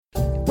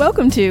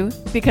Welcome to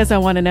Because I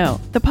Want to Know,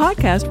 the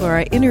podcast where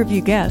I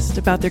interview guests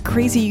about their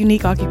crazy,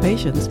 unique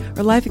occupations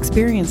or life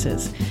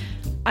experiences.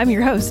 I'm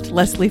your host,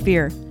 Leslie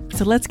Fear.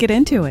 So let's get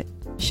into it,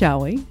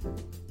 shall we?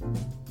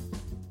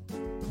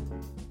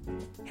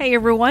 Hey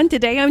everyone,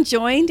 today I'm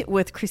joined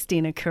with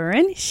Christina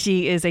Curran.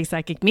 She is a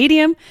psychic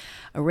medium,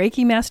 a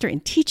Reiki master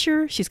and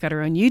teacher. She's got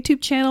her own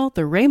YouTube channel,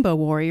 The Rainbow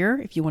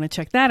Warrior, if you want to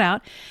check that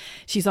out.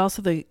 She's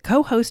also the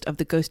co-host of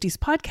the Ghosties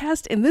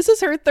podcast, and this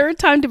is her third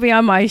time to be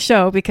on my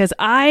show because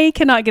I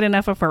cannot get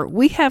enough of her.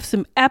 We have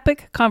some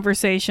epic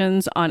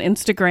conversations on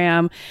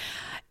Instagram.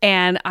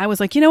 And I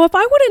was like, if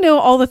I want to know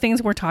all the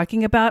things we're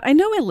talking about, I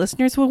know my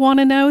listeners will want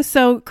to know.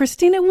 So,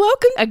 Christina,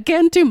 welcome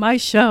again to my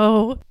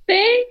show.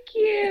 Thank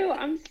you.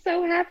 I'm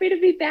so happy to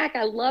be back.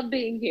 I love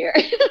being here.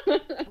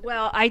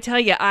 Well, I tell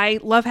you, I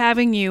love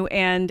having you,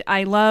 and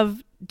I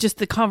love just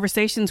the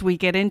conversations we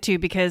get into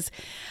because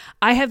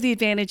I have the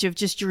advantage of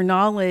just your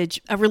knowledge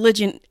of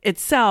religion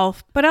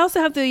itself, but I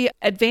also have the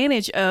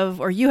advantage of,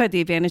 or you had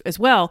the advantage as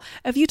well,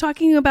 of you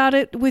talking about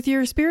it with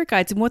your spirit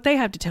guides and what they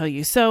have to tell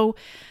you. So,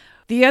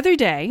 the other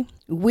day,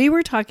 we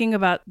were talking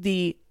about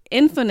the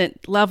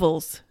infinite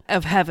levels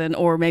of heaven,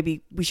 or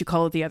maybe we should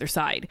call it the other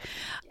side.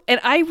 And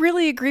I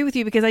really agree with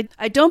you because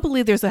I don't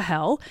believe there's a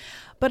hell,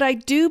 but I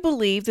do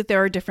believe that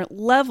there are different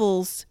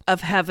levels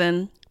of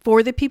heaven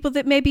for the people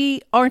that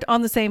maybe aren't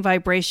on the same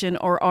vibration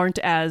or aren't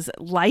as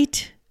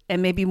light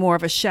and maybe more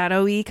of a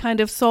shadowy kind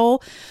of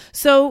soul.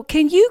 So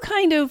can you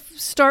kind of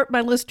start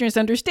my listeners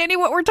understanding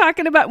what we're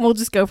talking about, and we'll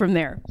just go from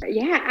there?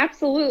 Yeah,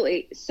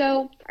 absolutely.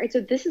 So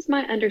this is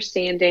my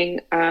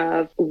understanding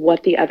of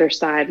what the other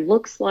side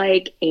looks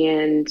like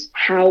and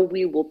how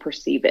we will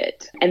perceive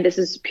it. And this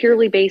is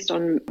purely based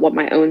on what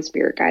my own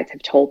spirit guides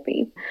have told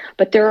me.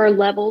 But there are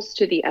levels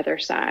to the other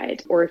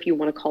side, or if you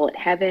want to call it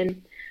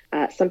heaven.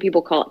 Some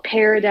people call it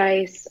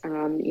paradise.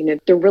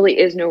 There really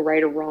is no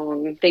right or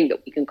wrong thing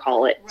that we can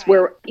call it. Right. It's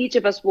where each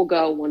of us will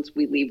go once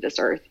we leave this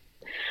earth.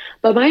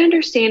 But my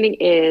understanding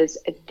is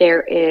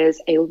there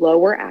is a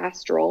lower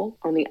astral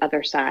on the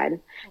other side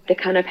that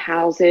kind of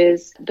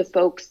houses the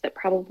folks that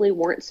probably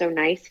weren't so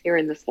nice here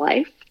in this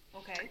life.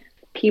 Okay.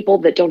 People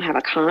that don't have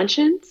a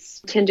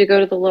conscience tend to go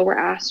to the lower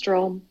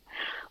astral.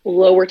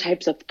 Lower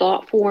types of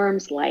thought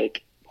forms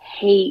like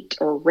hate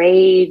or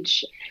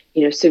rage,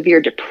 severe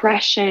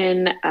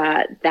depression,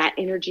 that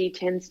energy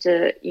tends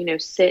to,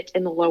 sit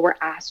in the lower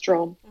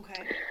astral.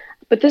 Okay.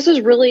 But this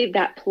is really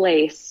that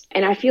place.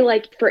 And I feel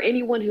like for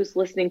anyone who's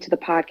listening to the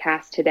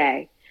podcast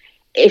today,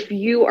 if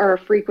you are a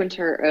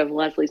frequenter of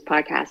Leslie's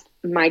podcast,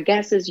 my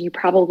guess is you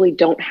probably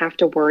don't have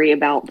to worry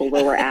about the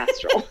lower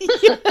astral.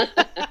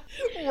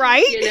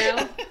 Right?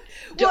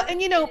 Well,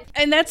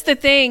 and that's the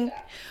thing.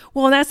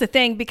 Well, that's the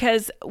thing,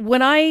 because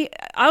when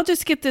I'll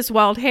just skip this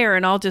wild hair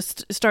and I'll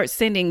just start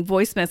sending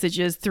voice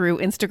messages through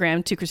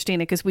Instagram to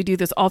Christina, because we do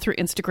this all through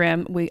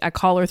Instagram. I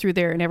call her through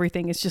there and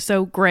everything. It's just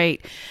so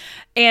great.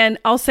 And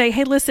I'll say,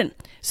 hey, listen,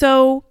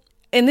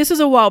 and this is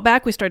a while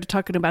back we started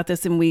talking about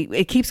this, and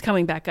it keeps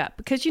coming back up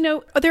because,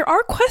 there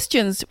are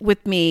questions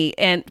with me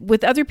and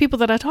with other people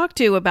that I talk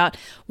to about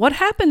what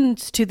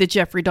happens to the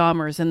Jeffrey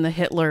Dahmers and the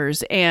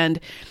Hitlers and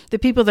the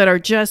people that are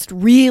just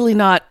really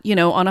not,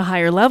 on a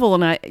higher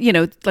level. And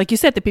like you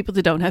said, the people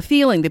that don't have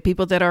feeling, the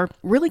people that are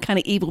really kind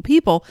of evil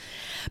people,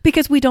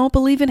 because we don't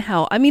believe in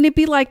hell. I mean, it'd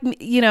be like,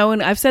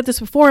 and I've said this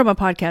before on my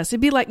podcast,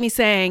 it'd be like me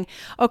saying,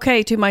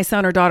 okay, to my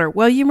son or daughter,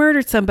 well, you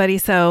murdered somebody,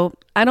 so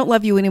I don't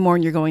love you anymore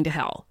and you're going to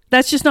hell.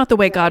 That's just not the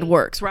way God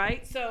works,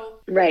 right?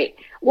 Right.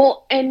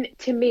 Well, and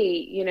to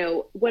me,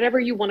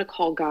 whatever you want to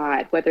call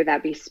God, whether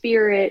that be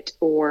spirit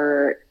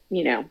or,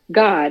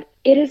 God,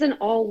 it is an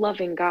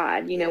all-loving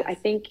God. Yes. I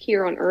think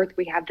here on earth,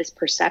 we have this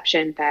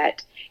perception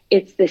that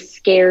it's this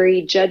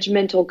scary,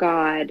 judgmental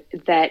God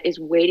that is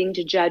waiting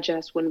to judge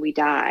us when we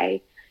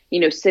die,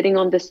 sitting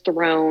on this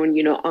throne,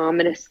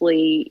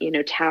 ominously,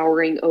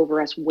 towering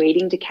over us,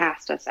 waiting to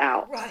cast us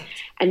out. Right.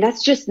 And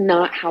that's just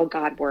not how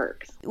God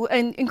works.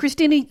 And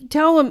Christina,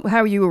 tell them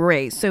how you were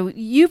raised. So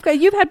you've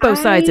had both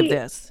sides of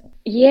this.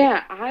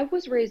 Yeah, I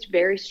was raised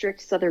very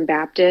strict Southern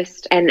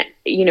Baptist. And,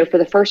 for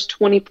the first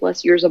 20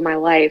 plus years of my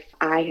life,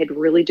 I had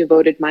really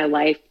devoted my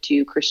life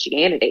to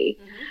Christianity.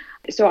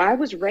 Mm-hmm. So I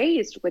was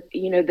raised with,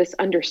 this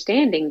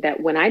understanding that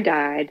when I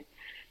died,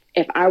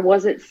 if I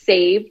wasn't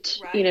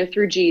saved, right,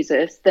 through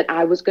Jesus, that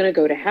I was going to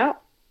go to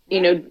hell.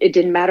 Right. It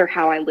didn't matter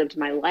how I lived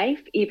my life,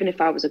 even if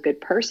I was a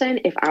good person,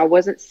 if I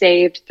wasn't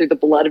saved through the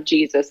blood of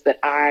Jesus, that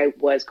I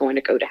was going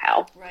to go to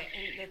hell. Right.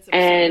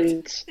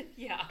 And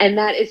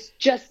that is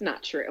just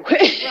not true.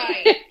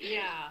 Right.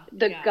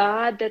 Yeah.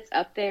 God that's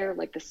up there,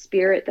 like the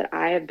spirit that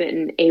I have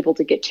been able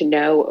to get to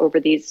know over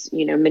these,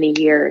 many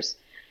years,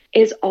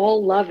 is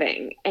all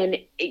loving. And,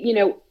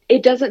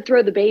 it doesn't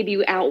throw the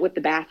baby out with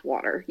the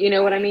bathwater. You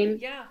know what I mean?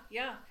 Yeah,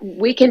 yeah.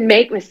 We can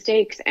make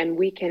mistakes and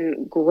we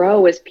can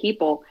grow as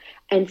people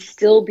and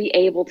still be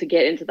able to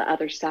get into the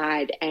other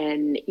side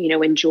and,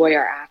 enjoy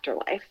our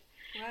afterlife.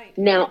 Right.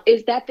 Now,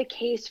 is that the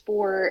case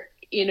for,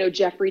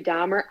 Jeffrey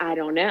Dahmer? I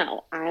don't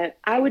know.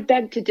 I would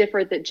beg to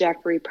differ that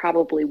Jeffrey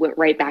probably went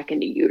right back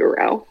into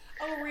utero.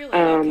 Oh, really?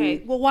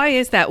 Okay. Well, why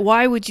is that?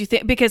 Why would you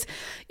think? Because,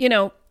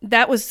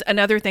 that was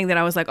another thing that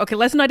I was like, okay,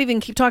 let's not even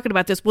keep talking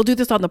about this. We'll do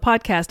this on the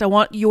podcast. I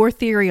want your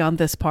theory on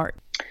this part.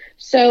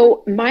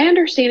 So my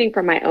understanding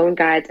from my own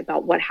guides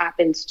about what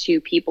happens to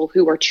people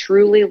who are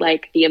truly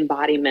like the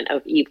embodiment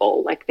of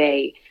evil, like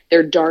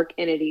they're dark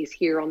entities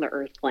here on the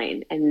earth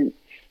plane. And,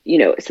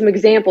 some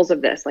examples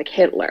of this, like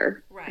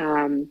Hitler,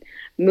 right.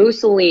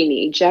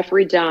 Mussolini,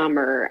 Jeffrey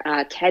Dahmer,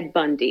 Ted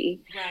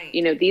Bundy,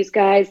 right. These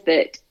guys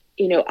that,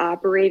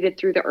 operated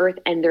through the earth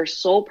and their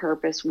sole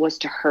purpose was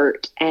to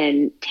hurt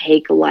and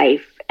take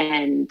life.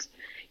 And,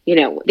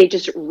 they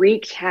just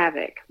wreaked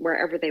havoc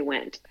wherever they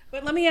went.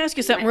 But let me ask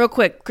you something real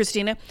quick,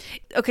 Christina.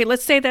 Okay,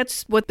 let's say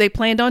that's what they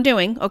planned on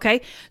doing,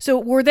 okay? So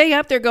were they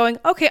up there going,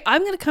 okay,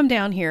 I'm going to come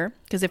down here,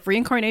 because if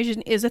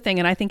reincarnation is a thing,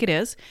 and I think it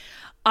is,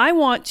 I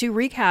want to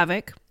wreak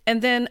havoc,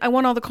 and then I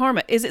want all the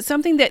karma. Is it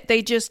something that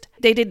they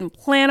didn't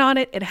plan on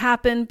it, it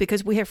happened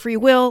because we have free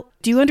will?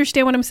 Do you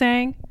understand what I'm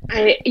saying?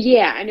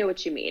 I know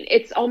what you mean.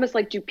 It's almost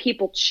like, do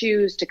people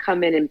choose to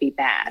come in and be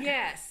bad?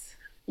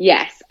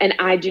 Yes, and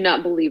I do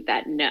not believe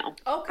that, no.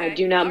 Okay. I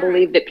do not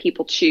believe that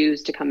people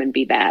choose to come and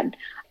be bad.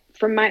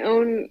 From my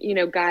own,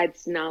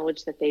 guides'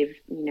 knowledge that they've,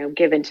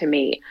 given to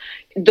me,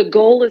 the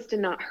goal is to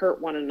not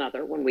hurt one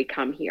another when we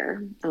come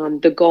here.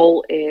 The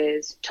goal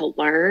is to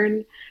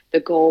learn. The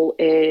goal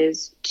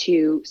is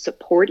to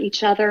support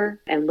each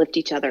other and lift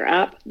each other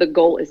up. The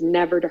goal is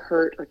never to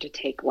hurt or to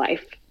take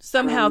life.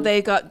 Somehow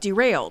they got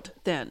derailed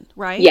then,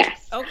 right?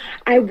 Yes. Okay.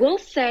 I will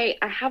say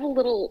I have a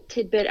little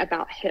tidbit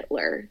about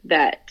Hitler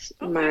that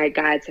my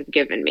guides have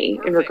given me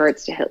in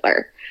regards to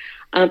Hitler.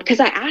 Because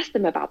I asked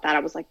them about that. I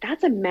was like,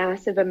 that's a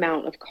massive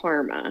amount of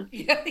karma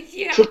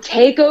to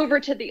take over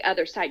to the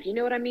other side. You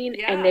know what I mean?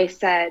 Yeah. And they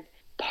said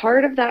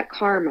part of that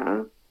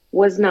karma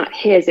was not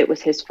his, it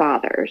was his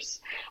father's.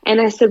 And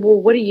I said, well,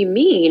 what do you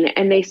mean?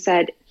 And they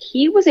said,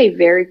 he was a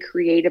very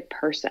creative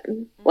person.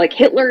 Mm-hmm. Like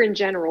Hitler in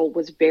general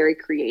was very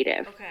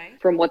creative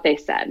from what they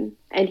said.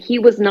 And he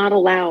was not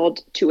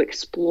allowed to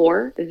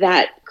explore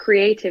that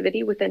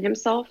creativity within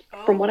himself.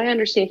 Oh. From what I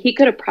understand, he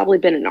could have probably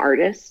been an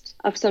artist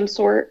of some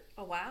sort.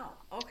 Oh, wow.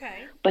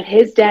 Okay. But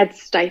his dad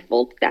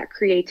stifled that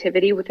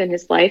creativity within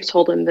his life,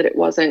 told him that it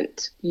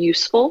wasn't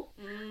useful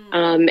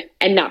and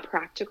not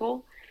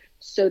practical.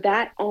 So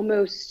that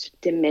almost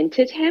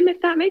demented him, if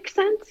that makes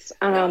sense.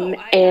 I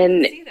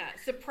see that.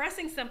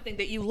 Suppressing something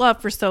that you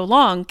love for so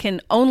long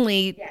can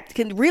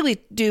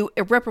really do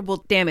irreparable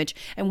damage.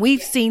 And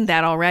we've seen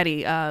that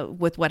already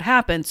with what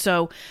happened.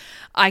 So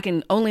I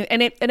can only,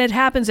 and it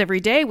happens every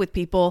day with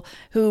people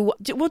who,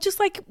 well, just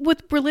like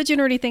with religion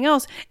or anything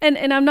else.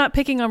 And I'm not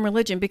picking on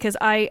religion because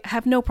I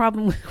have no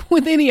problem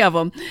with any of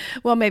them.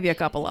 Well, maybe a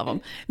couple of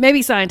them,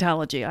 maybe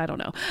Scientology. I don't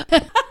know.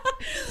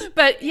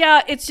 But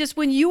yeah, it's just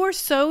when you are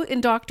so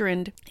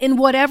indoctrined in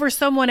whatever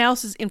someone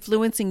else is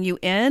influencing you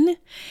in,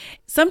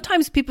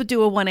 sometimes people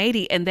do a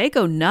 180 and they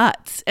go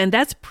nuts. And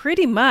that's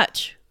pretty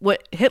much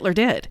what Hitler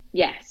did.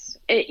 Yes.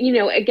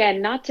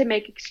 Again, not to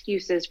make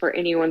excuses for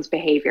anyone's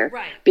behavior,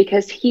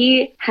 because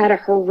he had a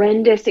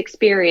horrendous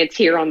experience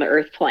here on the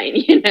earth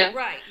plane,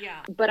 Right,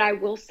 yeah. But I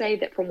will say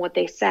that from what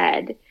they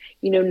said,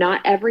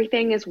 not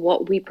everything is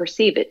what we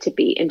perceive it to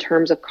be in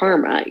terms of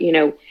karma.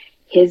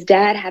 His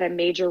dad had a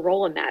major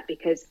role in that,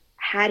 because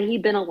had he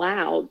been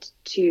allowed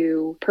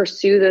to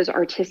pursue those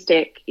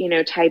artistic,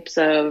 types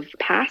of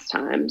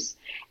pastimes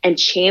and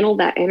channel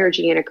that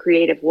energy in a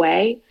creative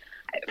way,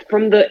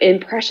 from the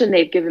impression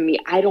they've given me,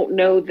 I don't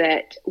know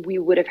that we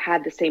would have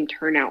had the same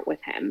turnout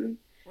with him.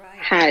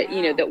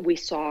 That we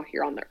saw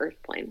here on the earth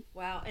plane.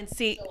 Wow. And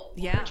see,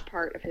 a large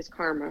part of his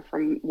karma,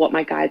 from what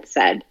my guide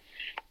said,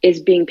 is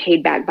being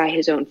paid back by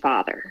his own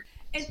father.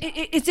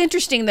 It's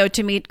interesting, though,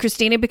 to me,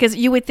 Christina, because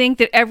you would think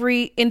that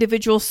every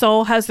individual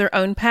soul has their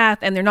own path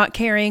and they're not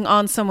carrying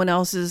on someone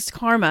else's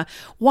karma.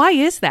 Why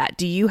is that?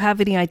 Do you have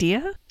any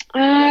idea?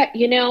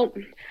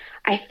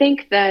 I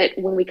think that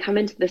when we come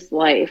into this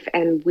life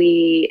and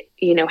we,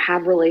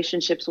 have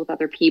relationships with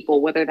other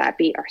people, whether that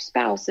be our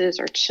spouses,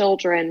 our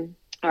children,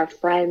 our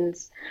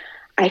friends,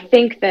 I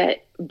think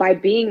that by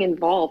being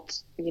involved,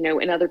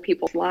 in other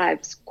people's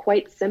lives,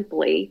 quite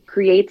simply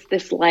creates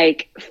this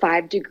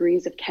 5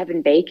 degrees of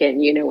Kevin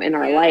Bacon, in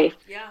our life.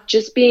 Yeah.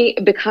 Just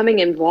becoming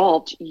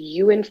involved,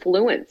 you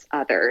influence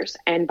others.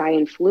 And by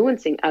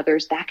influencing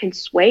others, that can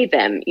sway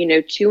them,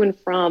 to and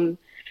from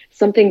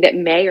something that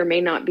may or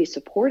may not be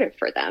supportive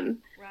for them.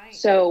 Right.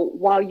 So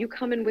while you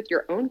come in with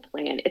your own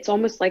plan, it's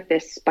almost like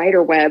this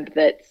spider web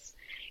that's,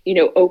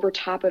 over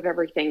top of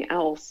everything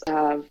else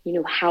of,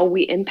 how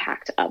we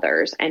impact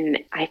others. And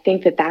I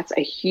think that that's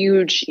a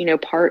huge,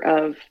 part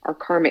of our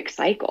karmic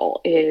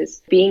cycle,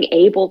 is being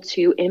able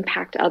to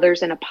impact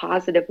others in a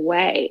positive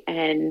way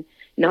and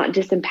not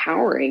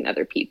disempowering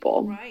other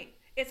people. Right.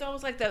 It's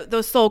almost like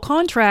those soul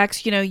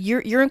contracts,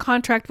 you're in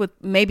contract with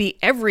maybe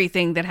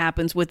everything that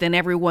happens within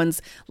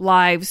everyone's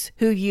lives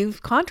who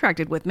you've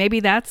contracted with. Maybe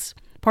that's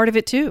part of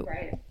it too.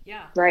 Right.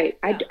 Right.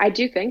 I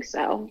do think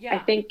so. I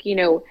think,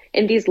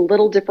 in these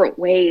little different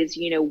ways,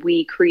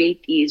 we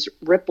create these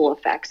ripple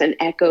effects and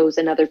echoes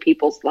in other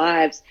people's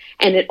lives.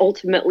 And it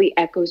ultimately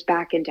echoes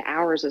back into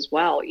ours as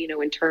well,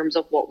 in terms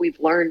of what we've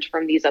learned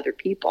from these other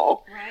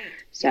people. Right.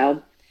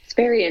 So it's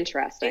very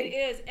interesting. It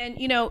is. And,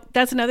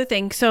 that's another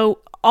thing. So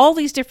all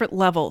these different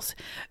levels.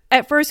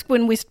 At first,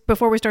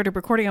 before we started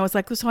recording, I was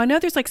like, so I know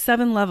there's like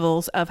 7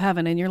 levels of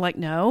heaven. And you're like,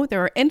 no,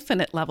 there are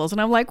infinite levels. And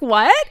I'm like,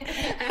 what?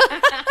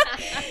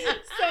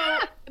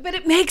 But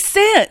it makes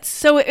sense.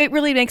 So it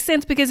really makes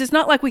sense because it's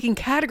not like we can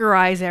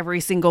categorize every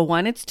single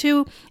one. It's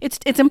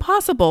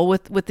impossible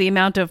with the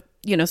amount of,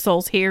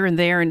 souls here and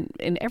there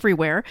and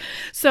everywhere.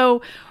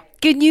 So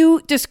can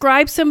you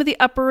describe some of the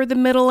upper, the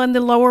middle, and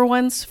the lower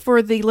ones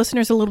for the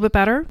listeners a little bit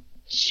better?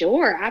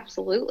 Sure,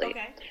 absolutely.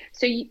 Okay.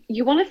 So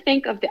you want to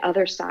think of the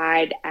other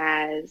side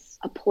as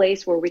a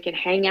place where we can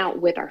hang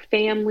out with our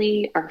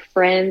family, our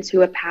friends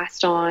who have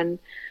passed on,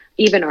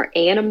 even our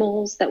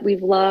animals that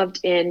we've loved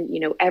in,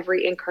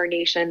 every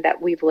incarnation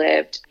that we've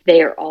lived.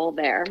 They are all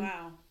there.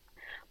 Wow.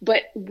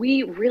 But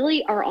we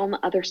really are on the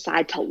other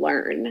side to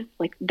learn.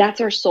 Like, that's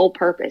our sole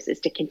purpose,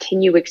 is to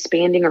continue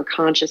expanding our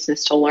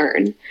consciousness to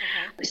learn.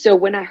 Okay. So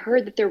when I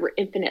heard that there were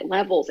infinite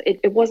levels,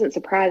 it wasn't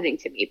surprising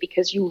to me,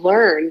 because you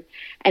learn.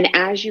 And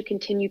as you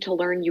continue to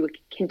learn, you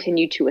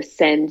continue to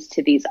ascend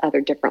to these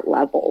other different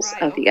levels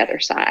of the other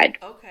side.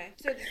 Okay.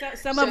 So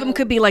some of them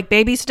could be like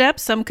baby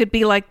steps. Some could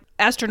be like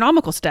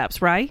astronomical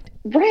steps, right?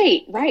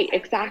 Right,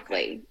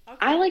 exactly. Okay.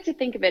 I like to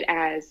think of it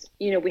as,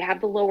 we have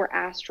the lower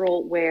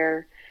astral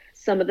where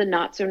some of the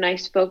not so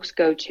nice folks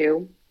go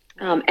to.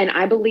 And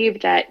I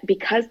believe that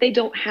because they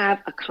don't have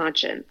a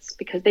conscience,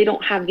 because they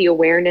don't have the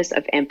awareness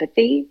of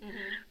empathy,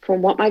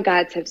 from what my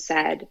guides have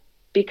said,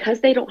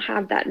 because they don't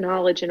have that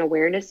knowledge and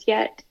awareness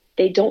yet,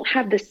 they don't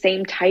have the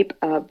same type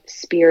of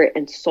spirit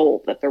and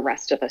soul that the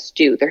rest of us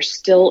do. They're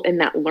still in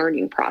that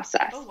learning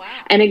process. Oh, wow.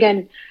 And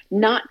again,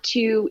 not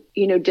to,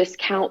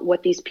 discount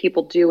what these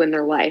people do in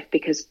their life,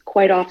 because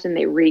quite often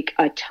they wreak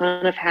a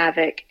ton of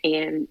havoc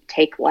and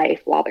take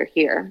life while they're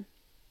here.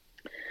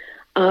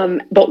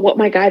 But what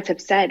my guides have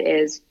said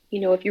is,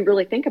 if you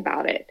really think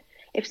about it,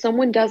 if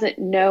someone doesn't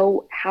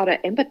know how to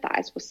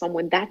empathize with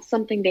someone, that's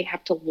something they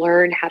have to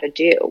learn how to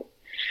do.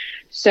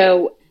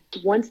 So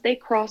once they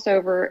cross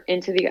over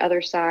into the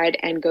other side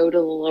and go to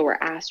the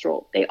lower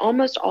astral, they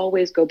almost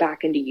always go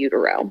back into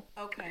utero.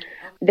 Okay.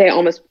 They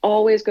almost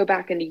always go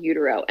back into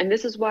utero. And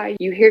this is why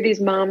you hear these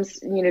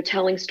moms,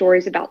 telling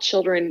stories about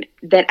children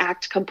that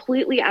act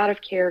completely out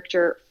of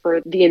character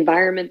for the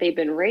environment they've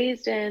been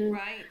raised in.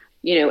 Right.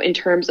 In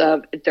terms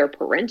of their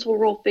parental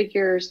role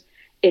figures,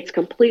 it's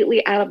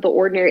completely out of the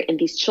ordinary. And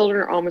these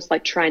children are almost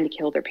like trying to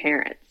kill their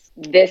parents.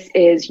 This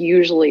is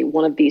usually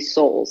one of these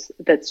souls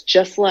that's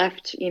just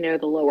left, the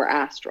lower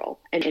astral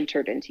and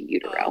entered into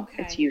utero.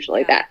 Okay. It's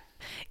usually that.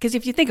 Because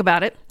if you think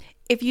about it,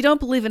 if you don't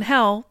believe in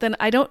hell, then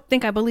I don't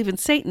think I believe in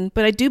Satan,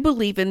 but I do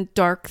believe in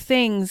dark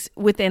things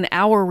within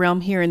our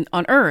realm here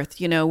on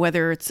earth,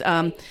 whether it's,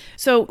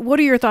 so what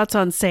are your thoughts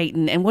on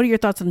Satan and what are your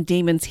thoughts on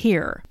demons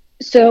here?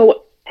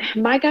 So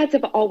my guides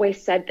have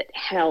always said that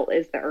hell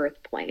is the earth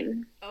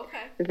plane. Okay.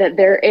 That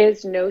there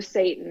is no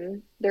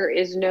Satan. There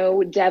is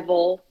no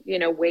devil,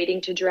 waiting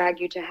to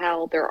drag you to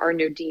hell. There are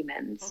no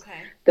demons. Okay.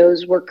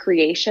 Those were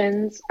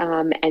creations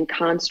and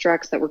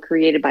constructs that were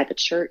created by the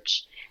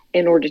church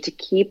in order to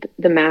keep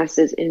the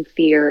masses in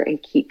fear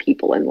and keep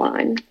people in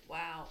line.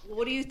 Wow.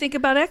 What do you think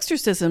about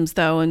exorcisms,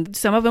 though? And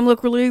some of them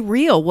look really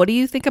real. What do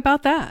you think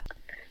about that?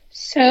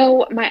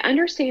 So my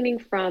understanding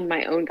from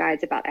my own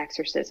guides about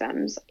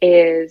exorcisms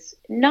is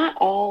not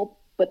all,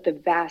 but the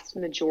vast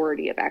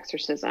majority of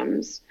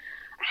exorcisms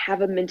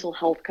have a mental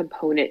health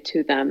component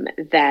to them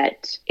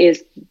that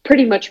is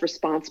pretty much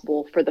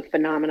responsible for the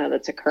phenomena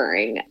that's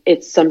occurring.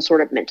 It's some sort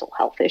of mental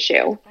health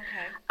issue.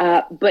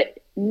 Okay. But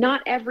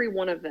not every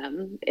one of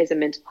them is a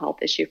mental health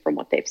issue from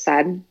what they've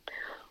said.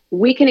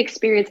 We can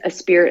experience a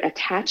spirit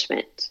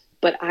attachment,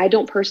 but I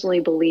don't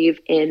personally believe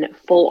in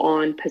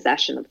full-on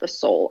possession of the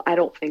soul. I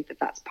don't think that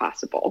that's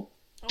possible,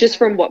 just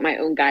from what my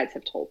own guides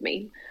have told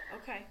me.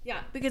 Okay,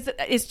 yeah, because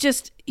it's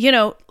just,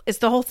 it's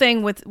the whole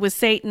thing with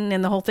Satan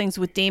and the whole things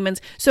with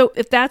demons. So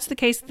if that's the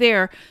case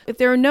if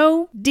there are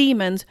no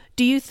demons,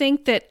 do you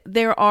think that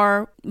there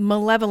are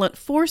malevolent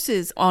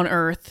forces on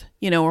earth,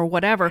 or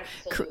whatever?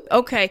 Absolutely.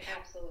 Okay.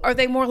 Absolutely. Are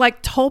they more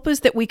like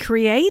tulpas that we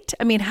create?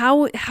 I mean,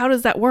 how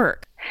does that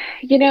work?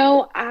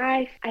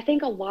 I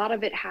think a lot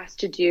of it has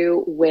to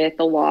do with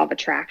the law of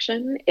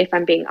attraction, if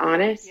I'm being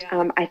honest.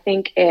 Yeah. I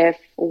think if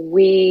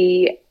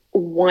we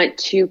want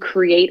to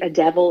create a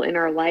devil in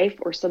our life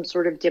or some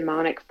sort of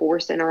demonic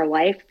force in our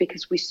life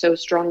because we so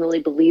strongly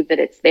believe that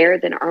it's there,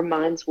 then our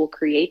minds will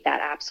create that,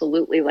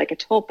 absolutely, like a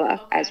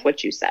tulpa, as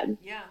what you said.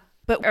 Yeah.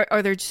 But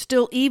are there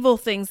still evil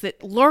things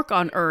that lurk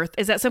on earth?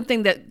 Is that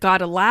something that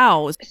God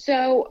allows?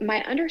 So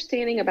my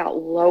understanding about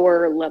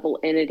lower level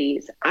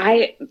entities,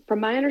 from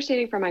my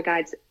understanding from my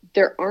guides,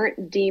 there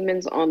aren't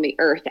demons on the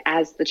earth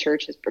as the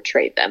church has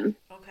portrayed them.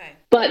 Okay.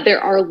 But there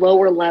are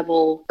lower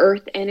level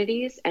earth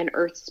entities and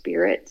earth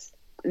spirits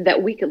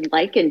that we could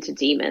liken to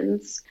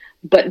demons,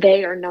 but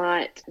they are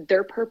not,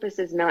 their purpose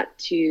is not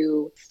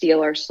to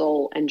steal our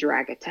soul and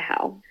drag it to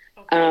hell.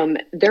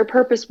 Their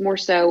purpose more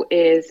so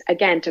is,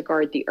 again, to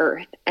guard the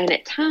earth. And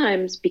at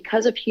times,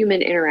 because of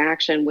human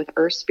interaction with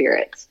earth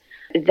spirits,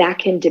 that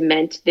can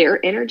dement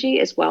their energy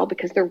as well,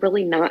 because they're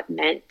really not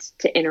meant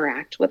to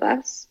interact with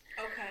us.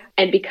 Okay.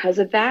 And because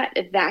of that,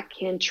 that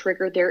can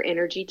trigger their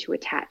energy to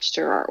attach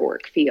to our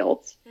auric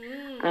fields.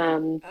 Okay,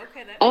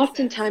 that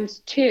oftentimes,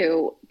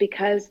 too,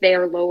 because they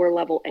are lower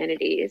level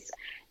entities,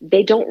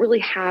 they don't really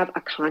have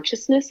a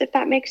consciousness, if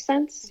that makes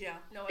sense. Yeah,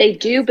 no, they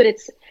do, but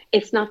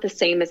it's not the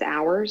same as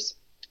ours.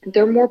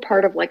 They're more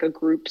part of like a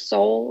group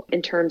soul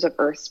in terms of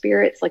earth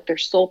spirits. Like their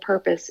sole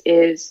purpose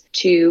is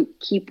to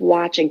keep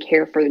watch and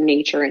care for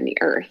nature and the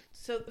earth.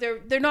 So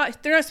they're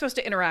not supposed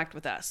to interact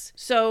with us.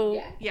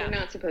 So they're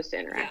not supposed to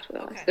interact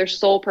with okay. us. Their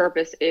sole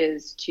purpose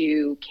is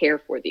to care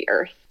for the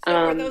earth. So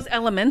are those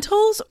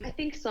elementals? I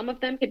think some of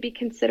them could be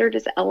considered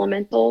as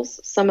elementals.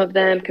 Some of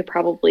them could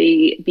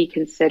probably be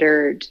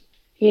considered,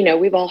 you know,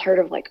 we've all heard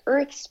of like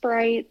earth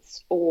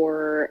sprites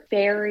or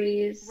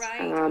fairies.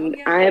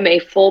 Right. I am a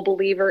full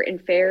believer in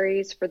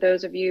fairies. For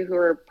those of you who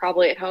are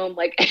probably at home,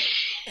 like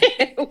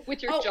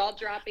with your jaw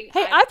dropping.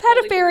 Hey, I've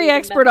had a fairy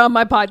expert on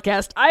my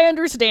podcast. I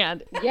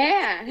understand.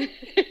 Yeah.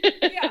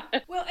 Yeah.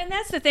 Well, and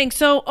that's the thing.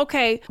 So,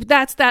 okay,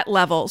 that's that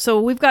level. So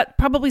we've got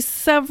probably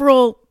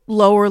several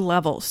lower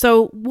levels.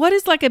 So what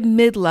is like a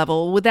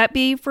mid-level? Would that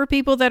be for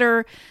people that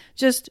are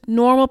just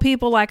normal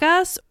people like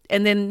us?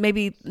 And then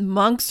maybe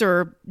monks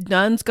or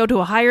nuns go to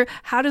a higher?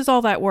 How does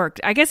all that work?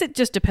 I guess it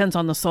just depends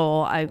on the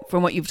soul,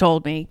 from what you've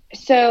told me.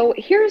 So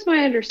here's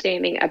my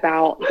understanding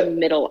about the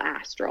middle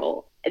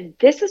astral.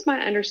 This is my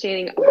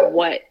understanding of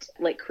what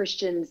like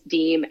Christians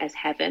deem as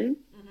heaven.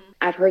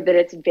 I've heard that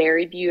it's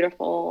very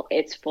beautiful.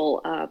 It's full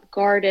of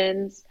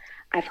gardens.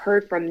 I've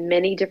heard from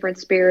many different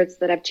spirits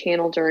that I've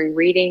channeled during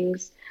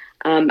readings.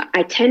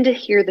 I tend to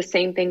hear the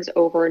same things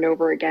over and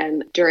over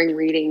again during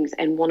readings.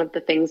 And one of the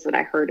things that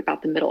I heard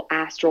about the middle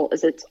astral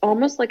is it's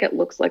almost like it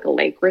looks like a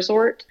lake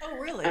resort. Oh,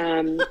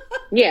 really?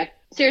 Yeah,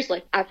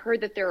 seriously. I've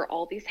heard that there are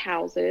all these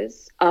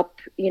houses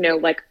up, you know,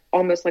 like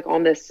almost like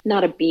on this,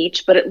 not a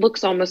beach, but it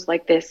looks almost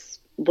like this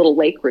little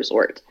lake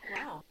resort.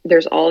 Wow.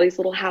 There's all these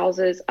little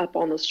houses up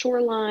on the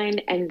shoreline.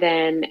 And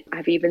then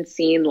I've even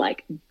seen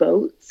like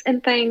boats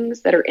and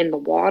things that are in the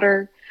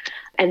water.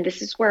 And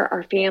this is where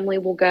our family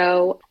will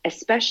go,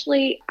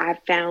 especially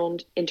I've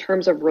found in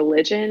terms of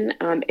religion.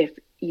 If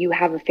you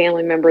have a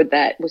family member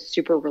that was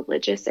super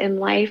religious in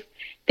life,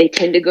 they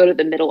tend to go to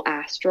the middle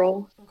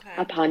astral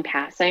upon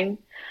passing.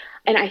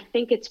 And I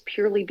think it's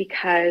purely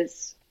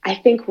because I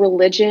think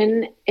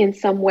religion in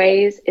some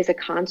ways is a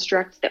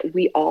construct that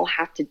we all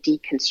have to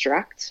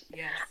deconstruct.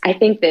 Yes. I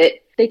think that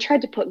they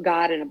tried to put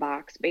God in a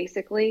box,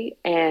 basically,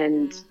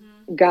 and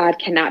God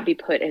cannot be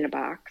put in a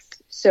box.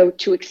 So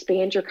to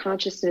expand your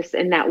consciousness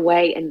in that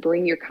way and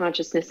bring your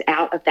consciousness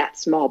out of that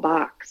small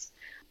box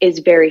is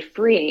very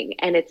freeing.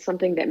 And it's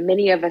something that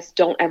many of us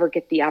don't ever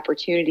get the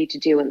opportunity to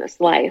do in this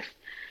life.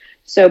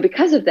 So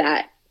because of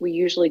that, we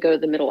usually go to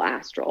the middle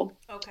astral.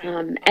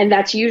 And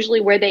that's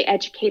usually where they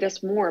educate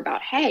us more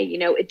about, hey, you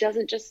know, it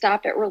doesn't just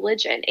stop at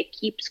religion. It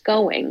keeps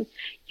going.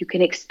 You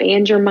can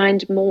expand your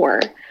mind more.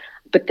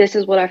 But this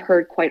is what I've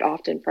heard quite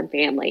often from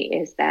family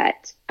is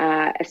that,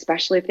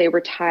 especially if they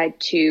were tied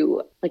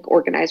to like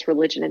organized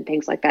religion and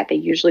things like that, they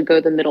usually go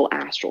to the middle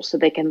astral so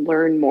they can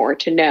learn more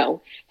to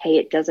know, hey,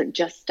 it doesn't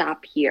just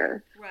stop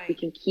here. Right. We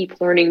can keep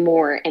learning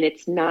more and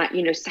it's not,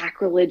 you know,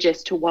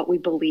 sacrilegious to what we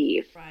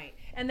believe. Right.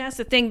 And that's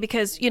the thing,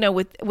 because, you know,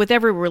 with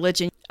every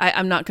religion,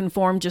 I'm not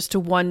conformed just to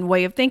one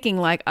way of thinking,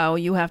 like, oh,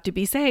 you have to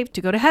be saved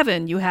to go to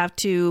heaven. You have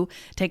to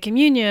take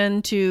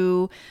communion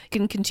to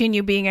can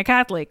continue being a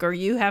Catholic, or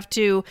you have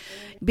to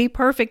be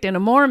perfect and a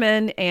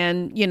Mormon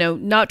and, you know,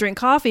 not drink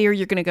coffee or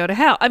you're going to go to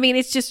hell. I mean,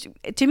 it's just,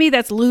 to me,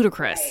 that's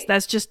ludicrous. Right.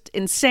 That's just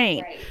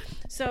insane. Right.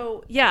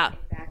 So, yeah.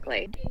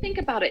 Exactly. Think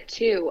about it,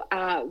 too.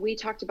 We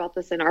talked about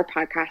this in our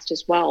podcast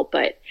as well,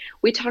 but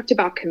we talked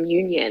about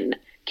communion.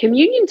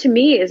 Communion to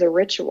me is a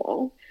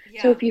ritual.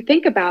 Yeah. So if you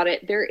think about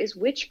it, there is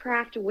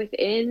witchcraft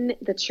within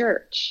the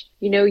church.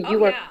 You know,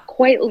 you are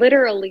quite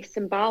literally,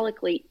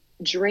 symbolically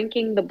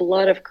drinking the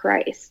blood of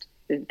Christ.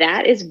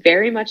 That is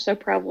very much so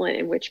prevalent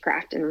in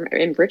witchcraft and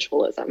in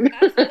ritualism.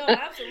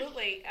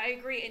 Absolutely. I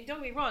agree. And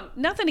don't get me wrong,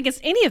 nothing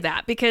against any of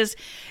that, because,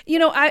 you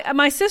know,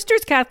 my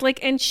sister's Catholic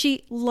and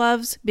she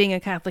loves being a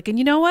Catholic. And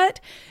you know what?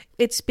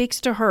 It speaks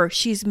to her.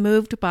 She's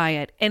moved by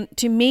it. And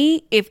to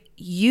me, if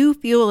you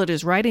feel it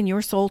is right in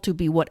your soul to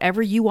be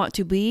whatever you want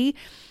to be,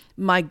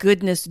 my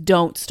goodness,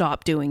 don't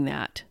stop doing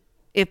that.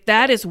 If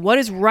that is what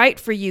is right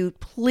for you,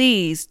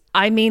 please,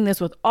 I mean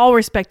this with all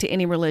respect to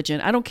any religion.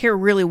 I don't care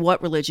really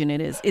what religion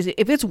it is.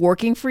 If it's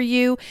working for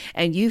you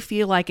and you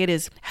feel like it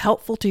is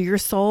helpful to your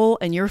soul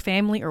and your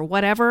family or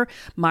whatever,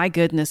 my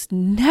goodness,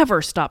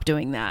 never stop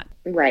doing that.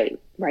 Right.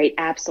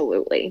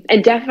 Absolutely.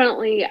 And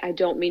definitely, I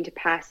don't mean to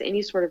pass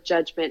any sort of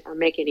judgment or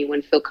make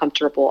anyone feel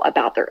comfortable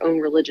about their own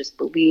religious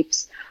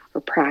beliefs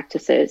or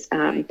practices.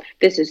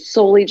 This is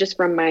solely just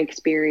from my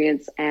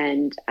experience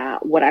and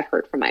what I've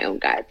heard from my own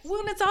guides. Well,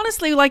 and it's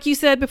honestly, like you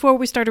said before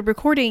we started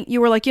recording,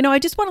 you were like, I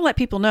just want to let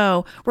people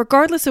know,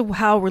 regardless of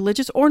how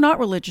religious or not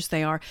religious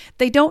they are,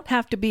 they don't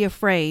have to be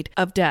afraid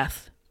of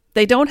death.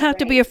 They don't have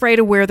to be afraid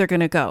of where they're going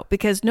to go,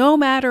 because no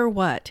matter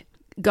what,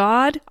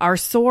 God, our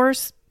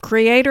source,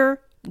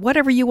 creator,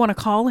 whatever you want to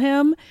call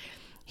him,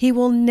 he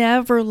will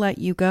never let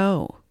you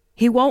go.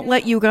 He won't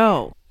let you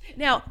go.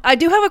 Now, I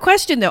do have a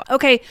question though.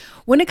 Okay,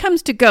 when it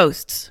comes to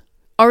ghosts,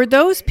 are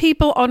those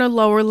people on a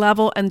lower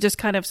level and just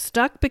kind of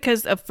stuck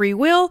because of free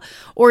will?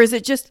 Or is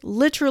it just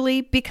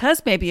literally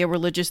because maybe a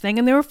religious thing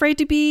and they're afraid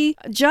to be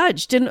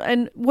judged?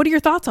 And what are your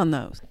thoughts on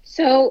those?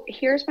 So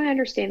here's my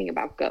understanding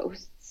about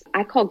ghosts.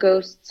 I call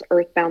ghosts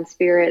earthbound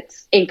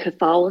spirits. In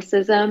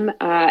Catholicism,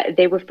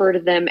 they refer to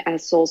them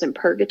as souls in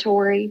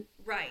purgatory.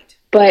 Right.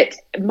 But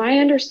my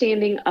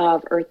understanding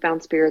of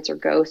earthbound spirits or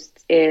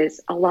ghosts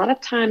is a lot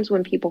of times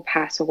when people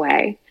pass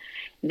away,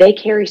 they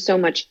carry so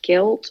much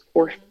guilt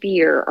or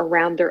fear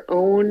around their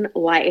own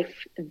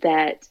life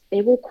that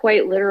they will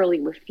quite literally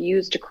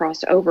refuse to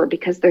cross over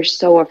because they're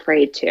so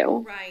afraid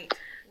to. Right.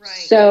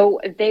 So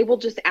they will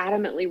just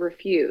adamantly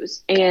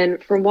refuse.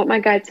 And from what my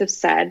guides have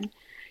said,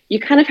 you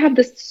kind of have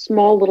this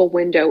small little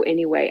window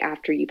anyway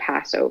after you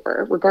pass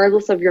over,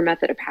 regardless of your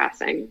method of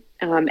passing.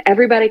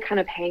 Everybody kind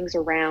of hangs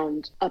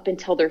around up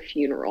until their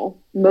funeral.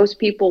 Most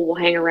people will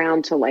hang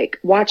around to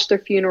watch their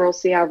funeral,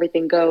 see how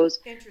everything goes,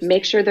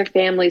 make sure their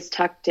family's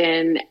tucked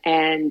in,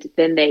 and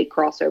then they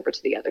cross over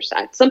to the other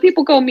side. Some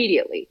people go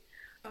immediately,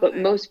 but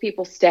most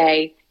people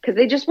stay because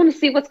they just want to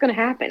see what's going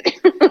to happen.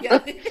 Yeah,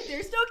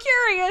 they're still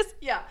curious.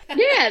 Yeah.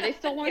 Yeah, they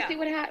still want to see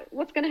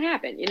what's going to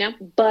happen,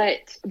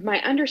 But my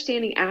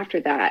understanding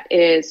after that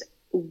is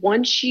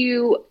once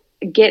you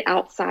get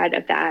outside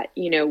of that,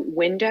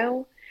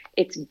 window,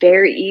 it's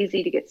very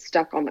easy to get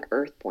stuck on the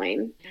earth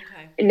plane.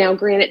 Okay. Now,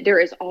 granted, there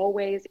is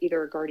always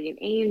either a guardian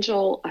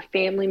angel, a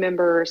family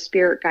member, or a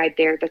spirit guide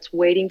there that's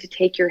waiting to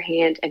take your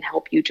hand and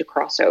help you to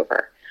cross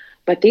over.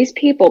 But these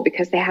people,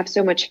 because they have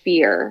so much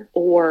fear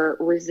or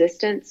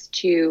resistance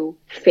to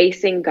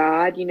facing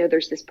God,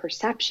 there's this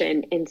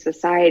perception in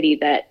society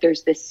that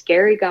there's this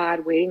scary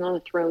God waiting on a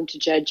throne to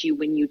judge you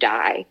when you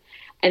die,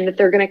 and that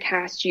they're going to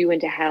cast you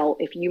into hell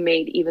if you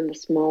made even the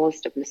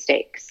smallest of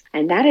mistakes.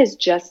 And that is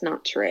just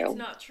not true. It's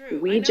not true.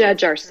 We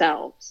judge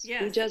ourselves.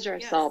 Yes. We judge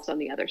ourselves on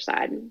the other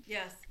side.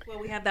 Yes. Well,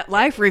 we have that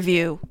life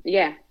review.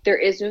 Yeah. There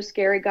is no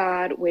scary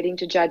God waiting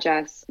to judge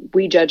us.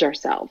 We judge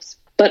ourselves.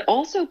 But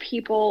also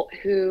people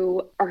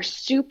who are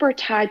super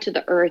tied to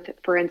the earth,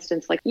 for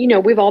instance,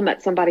 we've all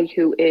met somebody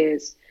who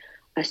is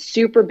a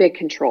super big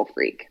control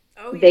freak.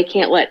 Oh, yeah. They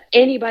can't let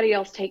anybody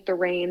else take the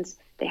reins.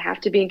 They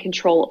have to be in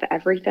control of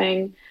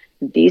everything.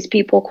 These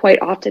people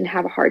quite often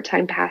have a hard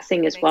time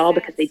passing as well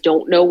because they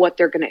don't know what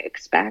they're going to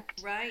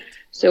expect. Right.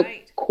 So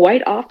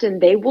quite often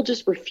they will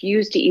just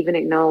refuse to even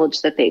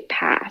acknowledge that they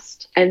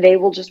passed. And they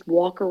will just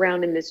walk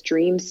around in this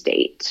dream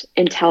state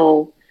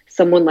until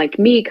someone like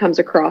me comes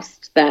across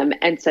them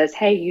and says,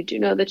 hey, you do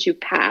know that you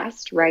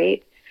passed,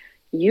 right?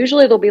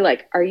 Usually they'll be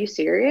like, are you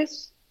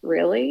serious?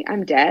 Really?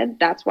 I'm dead?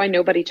 That's why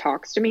nobody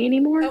talks to me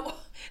anymore? Oh,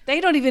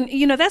 they don't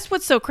even, that's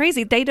what's so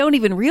crazy. They don't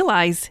even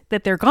realize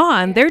that they're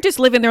gone. They're just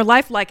living their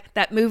life like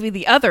that movie,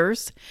 The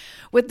Others,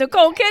 with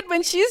Nicole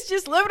Kidman. She's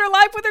just living her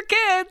life with her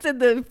kids.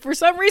 And for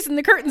some reason,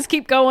 the curtains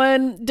keep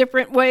going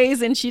different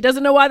ways. And she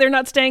doesn't know why they're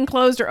not staying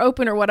closed or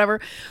open or whatever.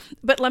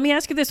 But let me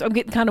ask you this. I'm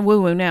getting kind of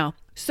woo-woo now.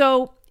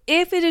 So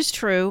if it is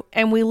true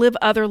and we live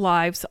other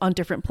lives on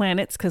different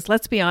planets, because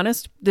let's be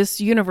honest,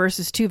 this universe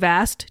is too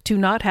vast to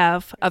not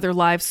have other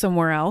lives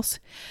somewhere else.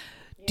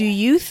 Do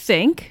you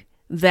think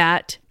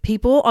that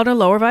people on a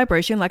lower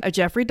vibration, like a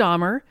Jeffrey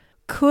Dahmer,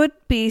 could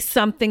be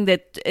something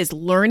that is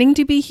learning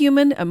to be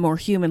human, a more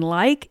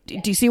human-like?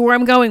 Do you see where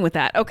I'm going with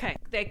that? Okay.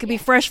 They could be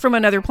fresh from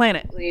another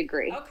planet. I absolutely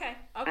agree. Okay.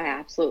 I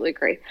absolutely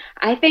agree.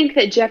 I think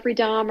that Jeffrey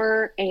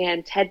Dahmer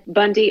and Ted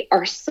Bundy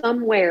are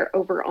somewhere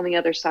over on the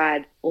other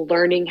side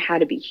learning how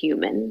to be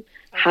human,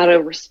 how to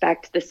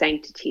respect the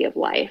sanctity of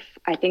life.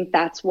 I think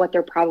that's what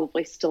they're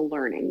probably still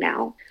learning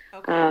now.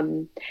 Okay.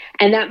 And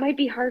that might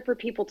be hard for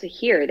people to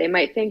hear. They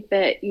might think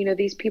that,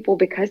 these people,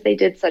 because they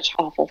did such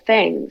awful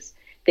things,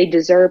 they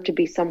deserve to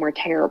be somewhere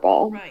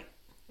terrible. Right.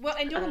 Well,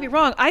 and don't get me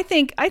wrong. I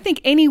think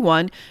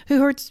anyone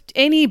who hurts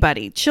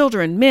anybody,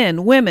 children,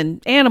 men,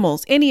 women,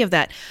 animals, any of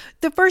that,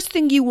 the first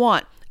thing you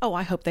want,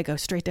 I hope they go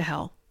straight to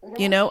hell.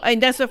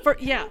 And that's the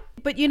first, yeah.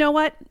 But you know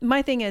what?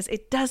 My thing is,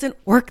 it doesn't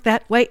work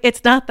that way.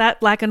 It's not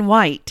that black and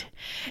white.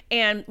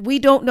 And we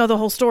don't know the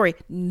whole story.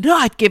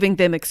 Not giving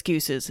them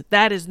excuses.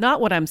 That is not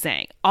what I'm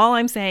saying. All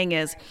I'm saying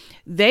is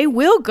they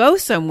will go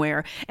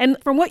somewhere. And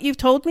from what you've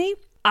told me,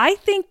 I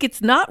think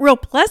it's not real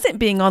pleasant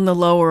being on the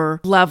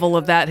lower level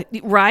of that,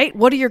 right?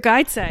 What do your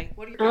guides say?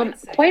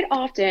 Quite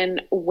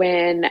often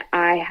when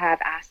I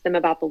have asked them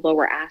about the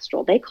lower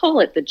astral, they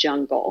call it the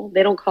jungle.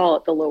 They don't call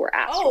it the lower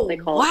astral. They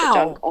call it the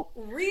jungle.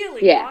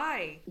 Really? Yeah.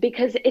 Why?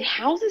 Because it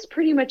houses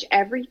pretty much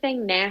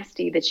everything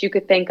nasty that you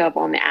could think of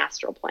on the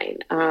astral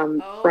plane.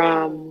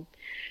 From,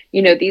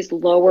 these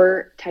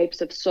lower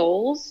types of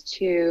souls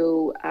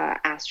to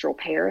astral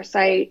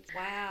parasites.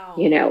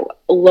 Wow.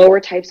 Lower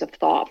types of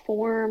thought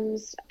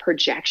forms,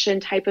 projection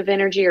type of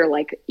energy, or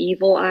like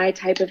evil eye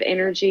type of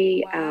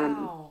energy.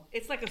 Wow.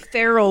 It's like a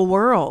feral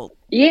world.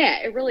 Yeah,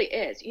 it really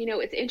is.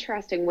 It's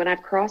interesting when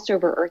I've crossed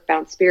over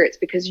earthbound spirits,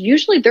 because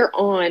usually they're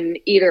on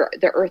either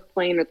the earth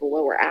plane or the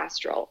lower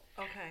astral.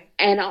 Okay.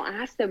 And I'll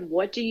ask them,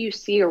 what do you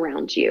see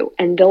around you?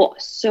 And they'll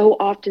so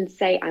often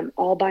say, I'm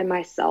all by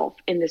myself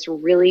in this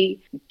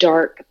really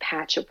dark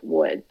patch of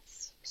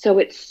woods. So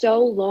it's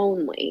so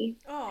lonely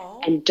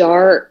and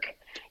dark,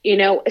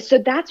 So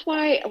that's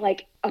why,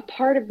 like, a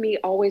part of me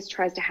always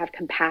tries to have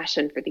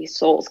compassion for these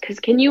souls. Because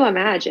can you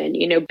imagine,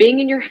 being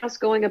in your house,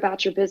 going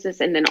about your business,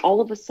 and then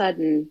all of a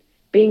sudden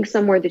being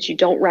somewhere that you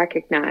don't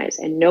recognize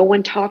and no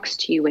one talks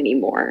to you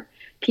anymore?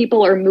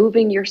 People are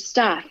moving your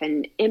stuff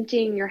and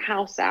emptying your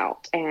house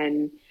out,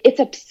 and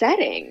it's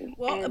upsetting.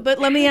 Well, but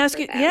let me ask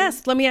you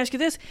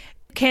this.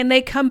 Can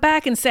they come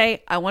back and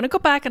say, I want to go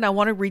back and I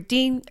want to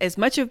redeem as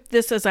much of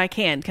this as I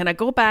can? Can I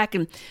go back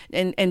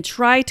and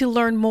try to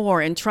learn more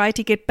and try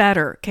to get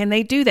better? Can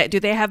they do that? Do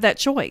they have that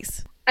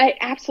choice?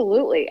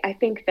 Absolutely. I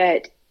think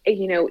that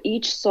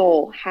each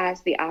soul has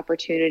the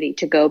opportunity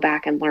to go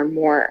back and learn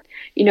more.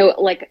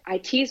 Like I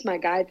tease my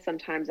guides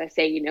sometimes. I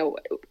say,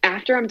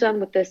 after I'm done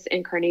with this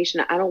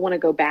incarnation, I don't want to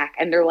go back.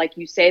 And they're like,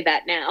 you say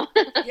that now.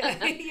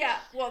 Yeah.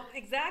 Well,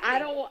 exactly.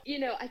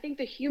 I think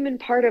the human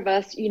part of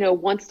us,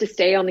 wants to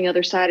stay on the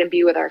other side and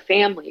be with our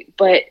family.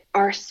 But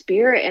our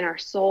spirit and our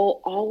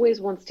soul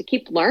always wants to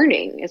keep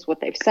learning, is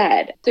what they've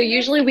said. So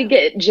usually we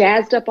get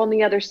jazzed up on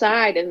the other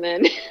side, and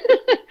then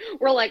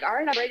we're like, all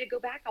right, I'm ready to go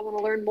back. I want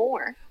to learn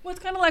more. Well,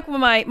 it's kind of like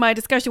my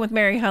discussion with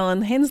Mary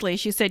Helen Hensley.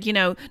 She said,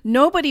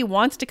 nobody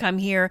wants to come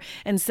here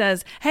and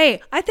says, hey,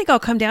 I think I'll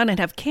come down and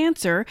have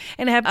cancer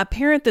and have a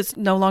parent that's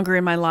no longer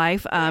in my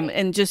life.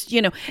 And just,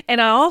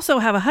 and I also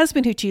have a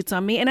husband who cheats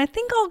on me. And I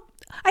think I'll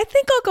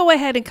go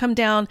ahead and come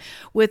down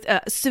with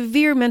a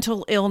severe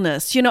mental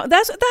illness.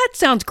 That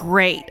sounds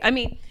great. I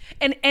mean,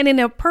 and in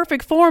a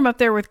perfect form up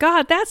there with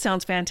God, that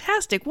sounds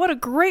fantastic. What a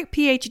great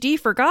PhD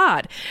for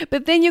God.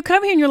 But then you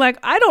come here and you're like,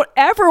 I don't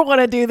ever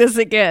want to do this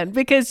again,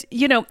 because,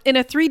 in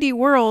a 3D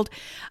world,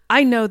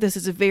 I know this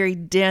is a very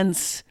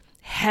dense,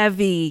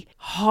 heavy,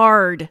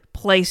 hard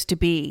place to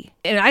be.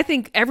 And I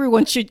think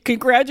everyone should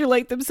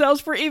congratulate themselves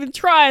for even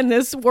trying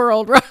this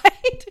world, right?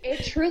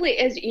 It truly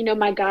is.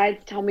 My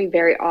guides tell me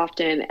very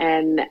often,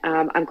 and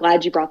I'm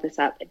glad you brought this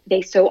up.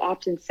 They so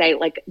often say,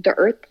 like, the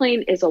earth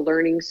plane is a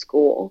learning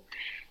school.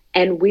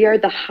 And we are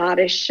the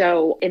hottest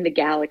show in the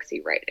galaxy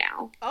right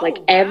now.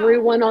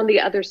 Everyone on the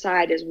other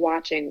side is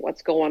watching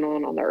what's going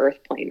on the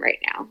earth plane right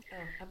now.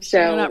 So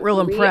I'm not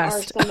real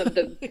impressed. Are some of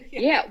the,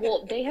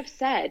 well, they have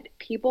said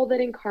people that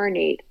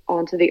incarnate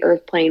onto the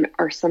earth plane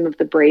are some of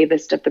the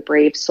bravest of the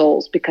brave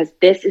souls, because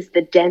this is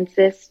the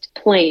densest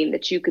plane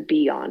that you could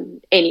be on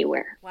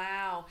anywhere.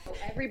 Wow. So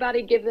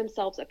everybody give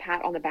themselves a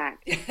pat on the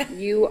back.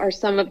 You are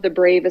some of the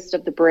bravest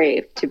of the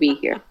brave to be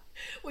here.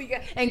 Well,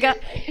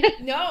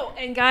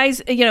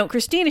 guys,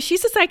 Christina,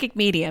 she's a psychic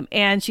medium,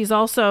 and she's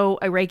also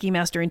a Reiki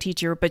master and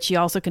teacher, but she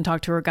also can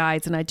talk to her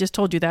guides. And I just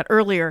told you that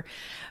earlier.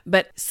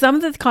 But some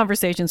of the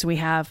conversations we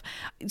have,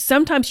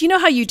 sometimes,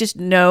 how you just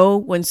know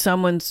when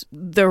someone's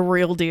the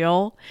real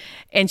deal.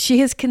 And she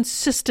has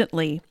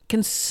consistently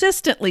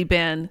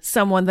been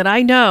someone that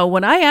I know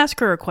when I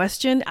ask her a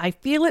question, I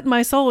feel it in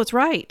my soul, it's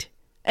right.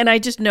 And I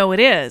just know it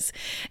is.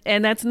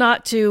 And that's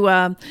not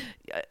to,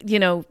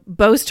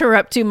 boast her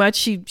up too much.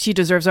 She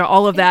deserves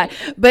all of that.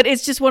 But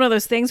it's just one of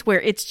those things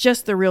where it's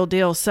just the real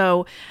deal.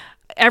 So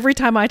every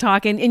time I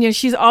talk, and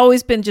she's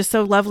always been just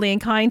so lovely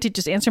and kind to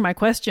just answer my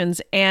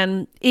questions.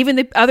 And even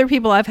the other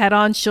people I've had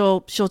on,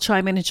 she'll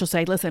chime in and she'll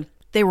say, listen,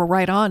 they were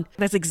right on.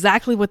 That's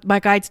exactly what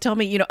my guides tell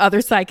me, other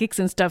psychics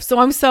and stuff. So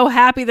I'm so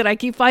happy that I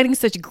keep finding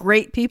such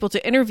great people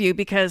to interview,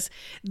 because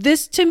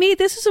this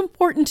is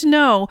important to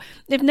know.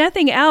 If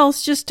nothing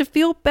else, just to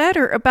feel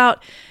better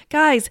about,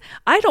 guys,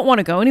 I don't want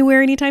to go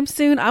anywhere anytime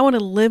soon. I want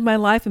to live my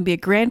life and be a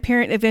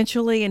grandparent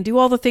eventually and do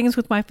all the things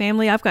with my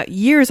family. I've got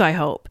years, I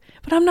hope.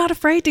 But I'm not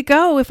afraid to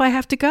go if I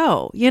have to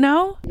go,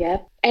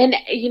 Yep. And,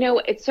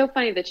 it's so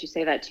funny that you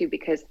say that too,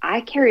 because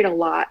I carried a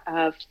lot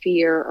of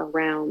fear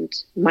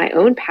around my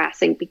own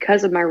passing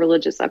because of my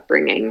religious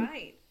upbringing.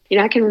 Right.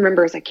 I can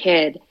remember as a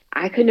kid,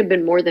 I couldn't have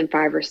been more than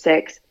 5 or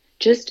 6,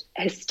 just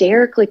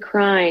hysterically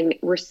crying,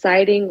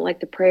 reciting like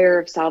the prayer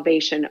of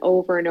salvation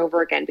over and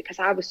over again, because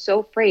I was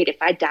so afraid if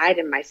I died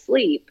in my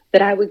sleep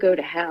that I would go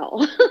to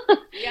hell.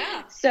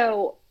 Yeah.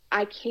 So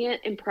I can't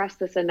impress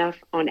this enough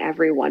on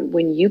everyone.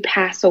 When you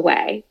pass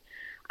away,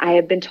 I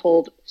have been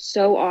told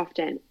so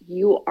often,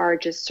 you are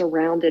just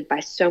surrounded by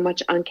so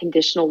much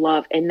unconditional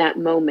love in that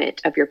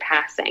moment of your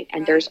passing.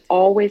 And There's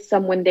always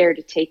someone there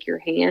to take your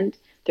hand.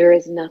 There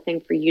is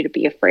nothing for you to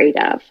be afraid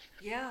of.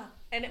 Yeah.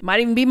 And it might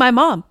even be my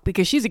mom,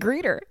 because she's a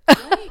greeter.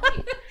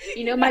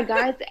 Right. My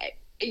guides,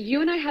 you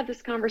and I had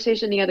this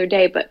conversation the other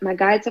day, but my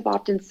guides have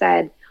often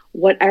said,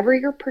 whatever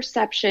your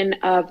perception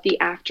of the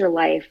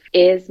afterlife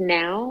is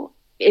now,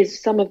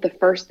 is some of the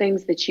first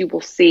things that you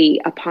will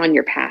see upon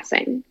your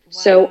passing. Wow.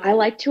 So I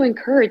like to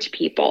encourage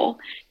people,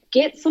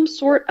 get some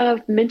sort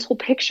of mental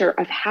picture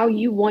of how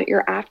you want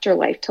your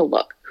afterlife to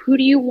look. Who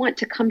do you want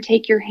to come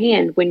take your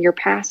hand when you're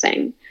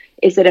passing?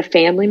 Is it a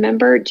family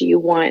member? Do you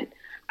want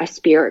a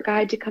spirit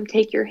guide to come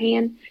take your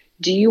hand?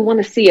 Do you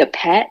want to see a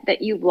pet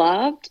that you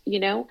loved?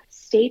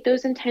 State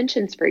those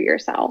intentions for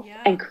yourself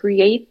and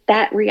create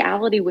that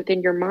reality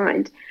within your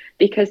mind.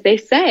 Because they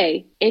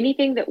say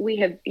anything that we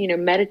have,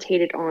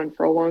 meditated on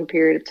for a long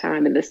period of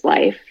time in this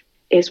life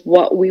is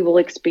what we will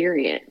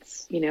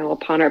experience,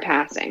 upon our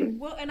passing.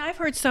 Well, and I've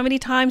heard so many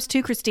times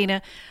too,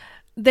 Christina,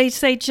 they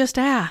say, just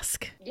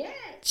ask. Yes.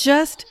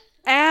 Just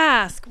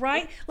ask,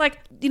 right? Like,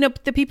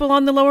 the people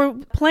on the lower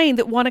plane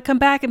that want to come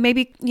back and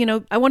maybe,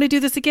 I want to do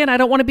this again. I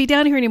don't want to be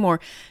down here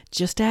anymore.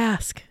 Just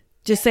ask.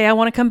 Just say, I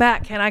want to come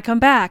back. Can I come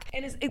back?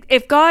 And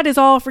if God is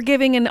all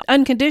forgiving and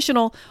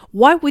unconditional,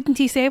 why wouldn't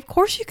he say, of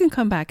course you can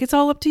come back? It's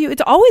all up to you.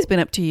 It's always been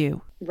up to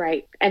you.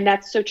 Right. And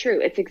that's so true.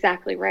 It's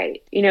exactly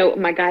right.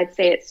 My guides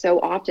say it so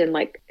often,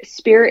 like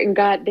spirit and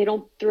God, they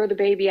don't throw the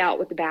baby out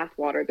with the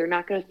bathwater. They're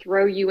not going to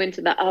throw you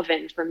into the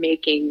oven for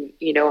making,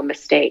 a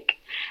mistake.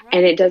 Right.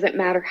 And it doesn't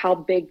matter how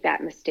big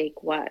that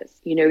mistake was.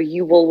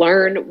 You will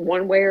learn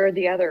one way or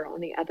the other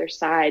on the other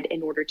side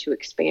in order to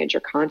expand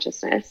your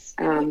consciousness.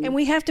 And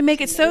we have to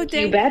make it so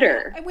dang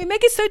better. And we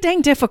make it so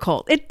dang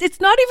difficult. It's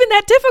not even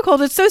that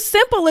difficult. It's so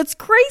simple. It's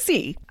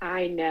crazy.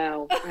 I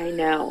know.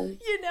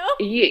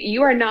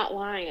 You are not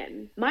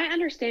lying. My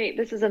understanding,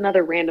 this is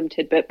another random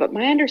tidbit, but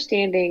my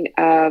understanding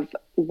of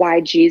why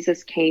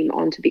Jesus came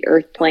onto the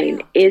earth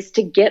plane is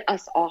to get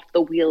us off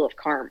the wheel of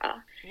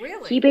karma.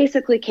 Really? He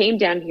basically came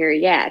down here,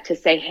 to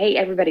say, hey,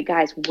 everybody,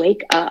 guys,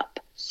 wake up.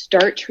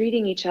 Start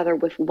treating each other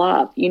with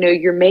love.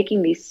 You're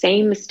making these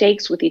same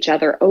mistakes with each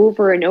other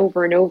over and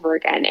over and over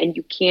again, and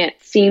you can't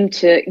seem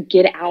to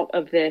get out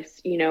of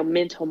this,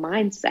 mental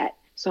mindset.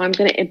 So I'm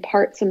going to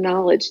impart some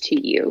knowledge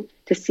to you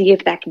to see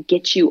if that can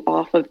get you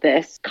off of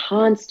this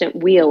constant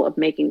wheel of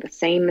making the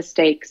same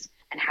mistakes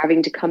and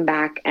having to come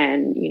back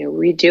and,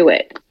 redo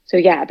it.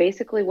 So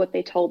basically what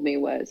they told me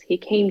was he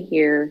came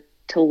here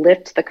to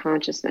lift the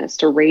consciousness,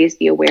 to raise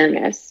the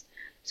awareness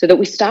so that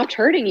we stopped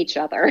hurting each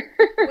other.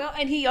 Well,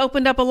 and he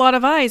opened up a lot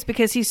of eyes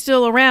because he's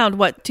still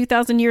around,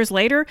 2,000 years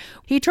later?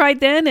 He tried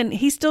then and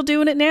he's still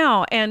doing it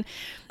now. And,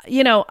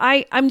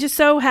 I'm just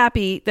so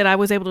happy that I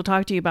was able to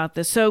talk to you about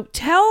this. So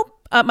tell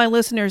my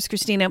listeners,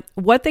 Christina,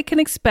 what they can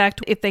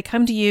expect if they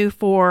come to you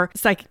for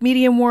psychic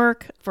medium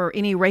work, for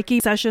any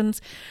Reiki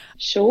sessions.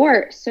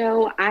 Sure.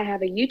 So I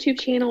have a YouTube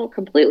channel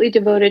completely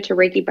devoted to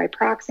Reiki by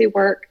proxy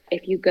work.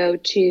 If you go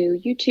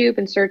to YouTube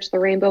and search The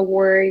Rainbow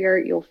Warrior,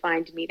 you'll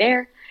find me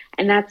there.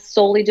 And that's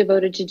solely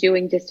devoted to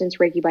doing distance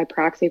Reiki by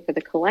proxy for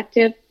the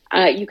collective.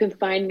 You can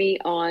find me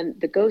on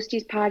the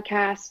Ghosties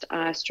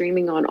podcast,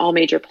 streaming on all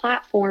major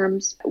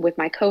platforms with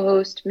my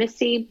co-host,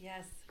 Missy.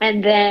 Yes.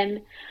 And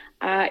then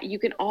you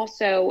can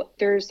also,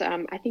 there's,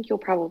 I think you'll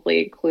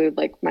probably include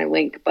my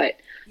link, but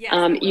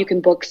yes, you can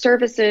book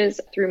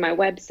services through my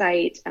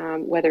website,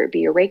 whether it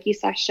be a Reiki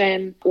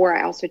session, or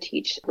I also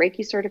teach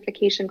Reiki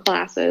certification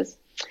classes.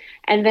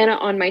 And then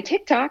on my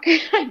TikTok,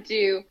 I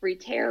do free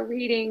tarot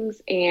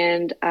readings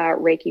and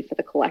Reiki for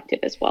the collective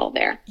as well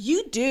there.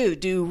 You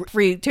do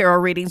free tarot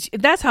readings.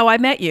 That's how I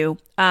met you.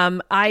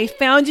 I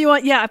found you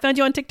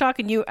on TikTok,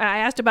 and I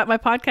asked about my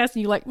podcast,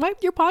 and you're like,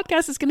 your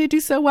podcast is going to do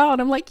so well.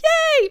 And I'm like,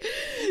 yay.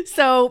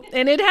 So,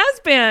 and it has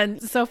been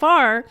so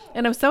far,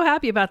 and I'm so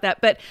happy about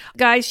that. But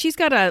guys, she's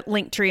got a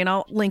link tree, and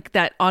I'll link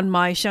that on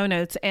my show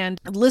notes,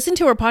 and listen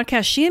to her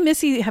podcast. She and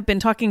Missy have been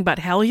talking about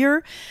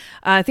Hellier.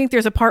 I think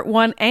there's a part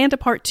 1 and a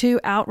part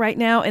 2 out right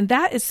now. And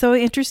that is so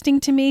interesting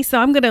to me. So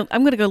I'm going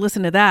to go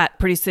listen to that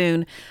pretty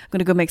soon. I'm going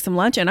to go make some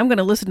lunch and I'm going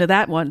to listen to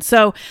that one.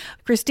 So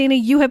Christina,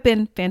 you have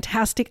been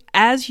fantastic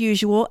as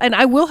usual. And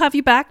I will have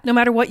you back no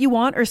matter what you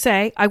want or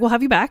say. I will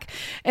have you back.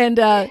 And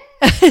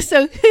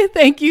so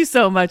thank you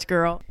so much,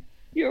 girl.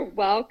 You're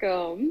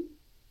welcome.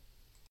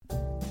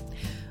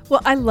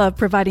 Well, I love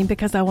providing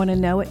because I want to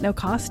know at no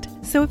cost.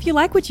 So if you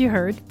like what you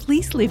heard,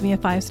 please leave me a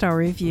 5-star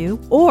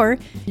review, or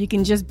you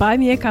can just buy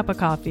me a cup of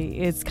coffee.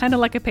 It's kind of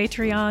like a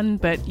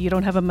Patreon, but you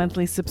don't have a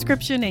monthly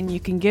subscription and you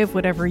can give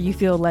whatever you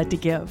feel led to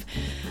give.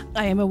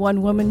 I am a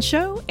one-woman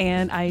show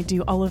and I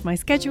do all of my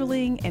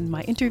scheduling and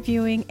my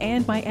interviewing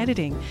and my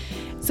editing.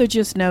 So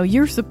just know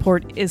your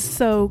support is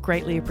so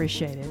greatly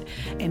appreciated.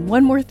 And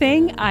one more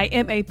thing, I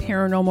am a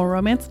paranormal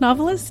romance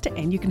novelist,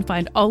 and you can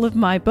find all of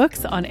my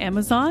books on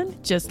Amazon.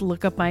 Just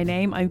look up my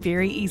name. I'm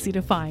very easy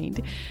to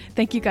find.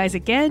 Thank you guys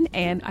again,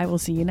 and I will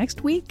see you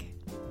next week.